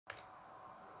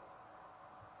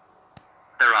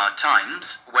are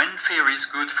times when fear is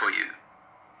good for you.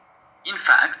 In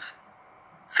fact,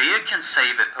 fear can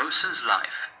save a person's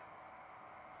life.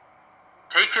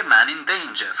 Take a man in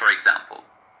danger, for example.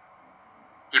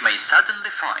 He may suddenly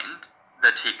find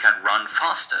that he can run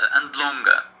faster and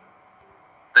longer.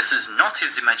 This is not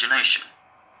his imagination.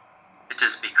 It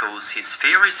is because his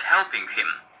fear is helping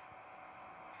him.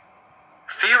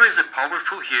 Fear is a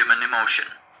powerful human emotion.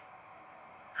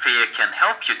 Fear can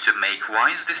help you to make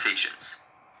wise decisions.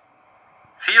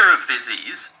 Fear of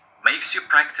disease makes you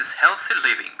practice healthy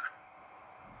living.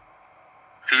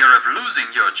 Fear of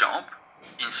losing your job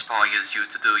inspires you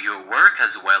to do your work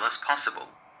as well as possible.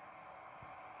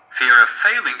 Fear of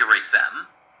failing your exam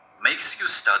makes you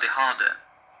study harder.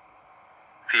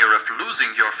 Fear of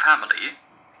losing your family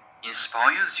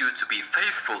inspires you to be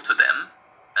faithful to them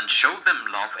and show them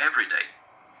love every day.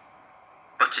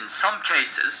 But in some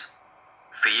cases,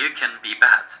 fear can be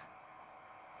bad.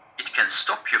 It can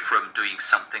stop you from doing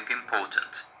something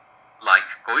important,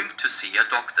 like going to see a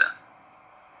doctor.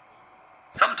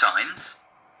 Sometimes,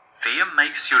 fear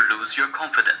makes you lose your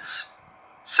confidence.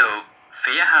 So,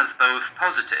 fear has both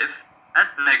positive and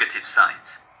negative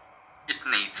sides. It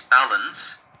needs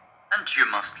balance, and you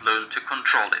must learn to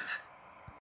control it.